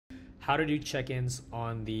how to do check-ins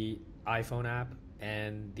on the iPhone app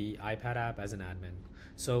and the iPad app as an admin.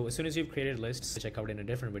 So as soon as you've created lists, which I covered in a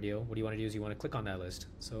different video, what you want to do is you want to click on that list.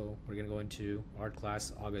 So we're going to go into art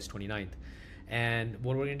class August 29th. And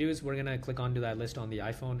what we're going to do is we're going to click onto that list on the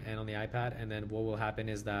iPhone and on the iPad. And then what will happen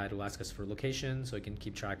is that it will ask us for location, so it can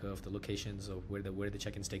keep track of the locations of where the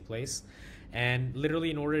check-ins take place. And literally,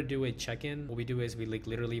 in order to do a check-in, what we do is we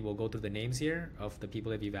literally will go through the names here of the people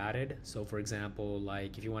that we've added. So for example,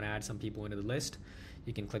 like if you want to add some people into the list,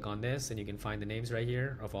 you can click on this and you can find the names right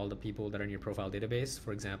here of all the people that are in your profile database.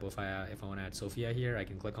 For example, if I want to add Sophia here, I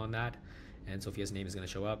can click on that and Sophia's name is going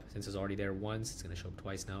to show up. Since it's already there once, it's going to show up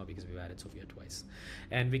twice now because we've added Sophia twice.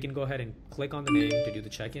 And we can go ahead and click on the name to do the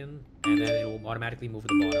check-in, and then it will automatically move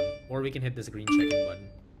to the bottom, or we can hit this green check-in button.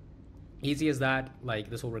 Easy as that. Like,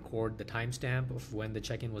 this will record the timestamp of when the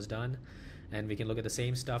check-in was done, and we can look at the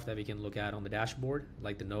same stuff that we can look at on the dashboard,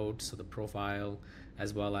 like the notes, so the profile,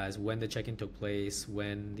 as well as when the check-in took place,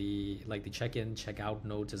 when the check-in, check-out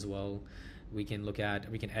notes as well. We can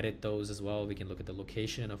edit those as well. We can look at the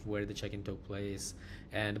location of where the check-in took place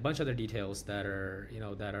and a bunch of other details that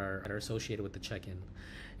are associated with the check-in.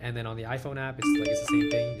 And then on the iPhone app, it's the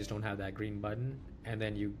same thing, you just don't have that green button, and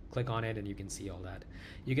then you click on it and you can see all that.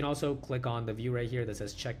 You can also click on the view right here that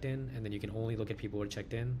says checked in, and then you can only look at people who are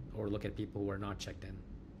checked in or look at people who are not checked in.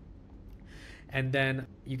 And then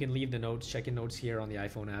you can leave the notes, check-in notes here on the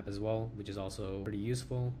iPhone app as well, which is also pretty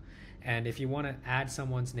useful. And if you want to add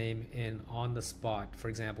someone's name in on the spot, for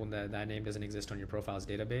example, that name doesn't exist on your profiles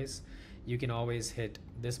database, you can always hit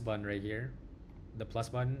this button right here, the plus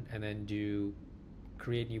button, and then do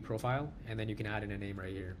create new profile, and then you can add in a name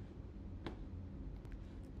right here.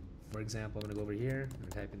 For example, I'm going to go over here, I'm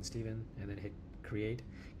going to type in Steven, and then hit create.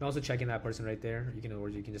 You can also check in that person right there. You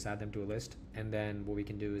can just add them to a list, and then what we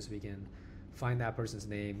can do is we can find that person's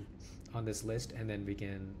name on this list, and then we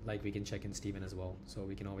can check in Steven as well. So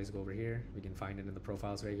we can always go over here, we can find it in the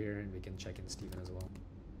profiles right here, and we can check in Steven as well.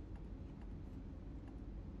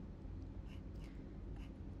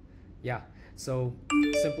 Yeah, so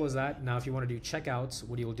simple as that. Now if you want to do checkouts,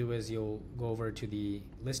 what you'll do is you'll go over to the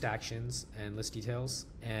list actions and list details,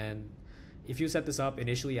 and if you set this up,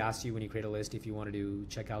 initially asks you when you create a list if you want to do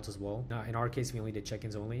checkouts as well. Now in our case, we only did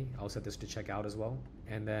check-ins only. I'll set this to checkout as well.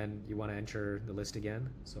 And then you want to enter the list again,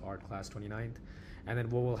 so art class 29th. And then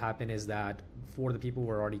what will happen is that for the people who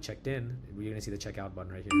are already checked in, we're going to see the checkout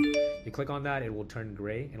button right here. You click on that, it will turn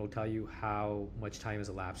gray, and it will tell you how much time has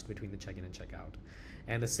elapsed between the check-in and checkout.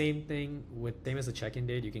 And the same thing same as the check-in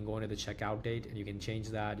date, you can go into the checkout date and you can change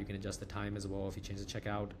that. You can adjust the time as well if you change the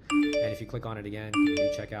checkout. And if you click on it again, you can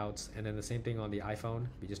do checkouts. And then the same thing on the iPhone.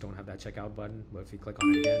 We just don't have that checkout button, but if you click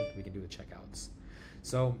on it again, we can do the checkouts.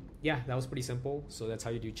 So yeah, that was pretty simple. So that's how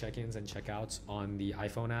you do check-ins and checkouts on the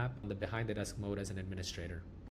iPhone app, on the behind the desk mode as an administrator.